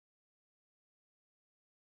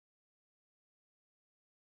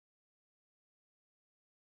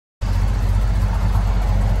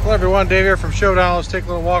everyone, Dave here from Showdown. Let's take a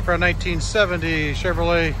little walk around 1970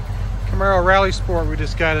 Chevrolet Camaro Rally Sport. We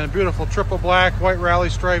just got in a beautiful triple black, white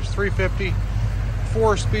rally stripes, 350,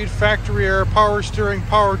 4-speed factory air, power steering,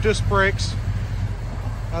 power disc brakes.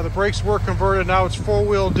 The brakes were converted, now it's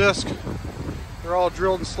 4-wheel disc. They're all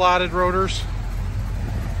drilled and slotted rotors.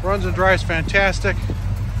 Runs and drives fantastic.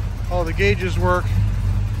 All the gauges work.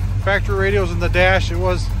 Factory radios in the dash.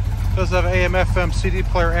 Does have AM/FM CD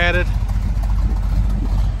player added.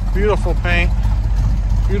 Beautiful paint,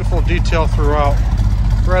 beautiful detail throughout.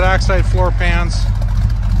 Red oxide floor pans,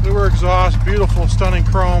 newer exhaust, beautiful stunning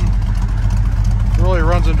chrome. Really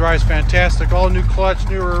runs and drives fantastic. All new clutch,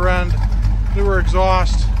 newer end, newer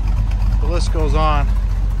exhaust. The list goes on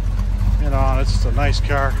and on. It's just a nice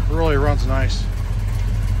car. It really runs nice.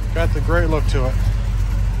 Got the great look to it.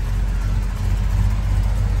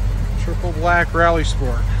 Triple black Rally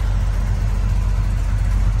Sport.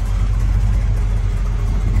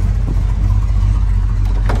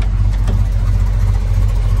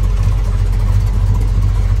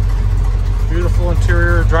 Beautiful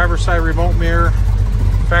interior, driver's side remote mirror,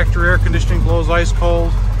 factory air conditioning, blows ice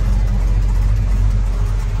cold.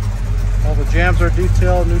 All the jambs are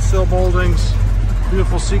detailed, new sill moldings,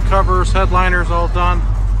 beautiful seat covers, headliners all done.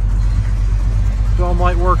 Dome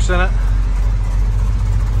light works in it.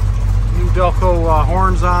 New Delco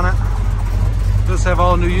horns on it. Does have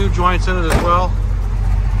all new U-joints in it as well.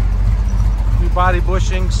 New body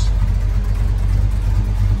bushings.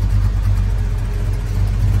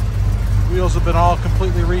 Wheels have been all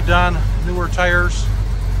completely redone, newer tires.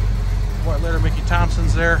 White letter Mickey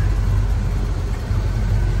Thompson's there.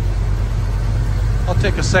 I'll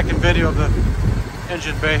take a second video of the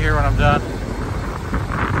engine bay here when I'm done.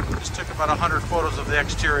 Just took about 100 photos of the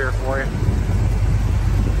exterior for you.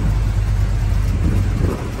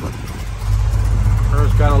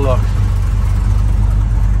 Car's got a look.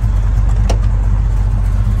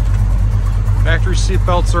 Factory seat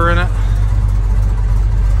belts are in it.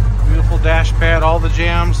 Beautiful dash pad, all the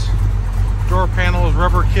jams. Door panel is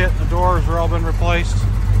rubber kit. The doors are all been replaced.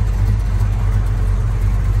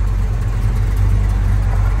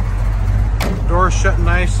 Doors shut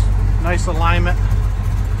nice alignment.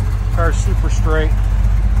 Car's super straight.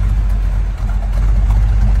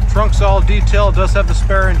 Trunk's all detailed. Does have the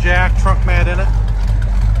spare and jack trunk mat in it.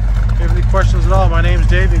 If you have any questions at all, my name's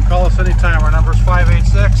Dave. You can call us anytime. Our number is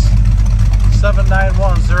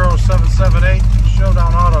 586-791-0778.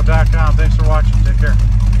 ShowdownAuto.com. Thanks for watching. Take care.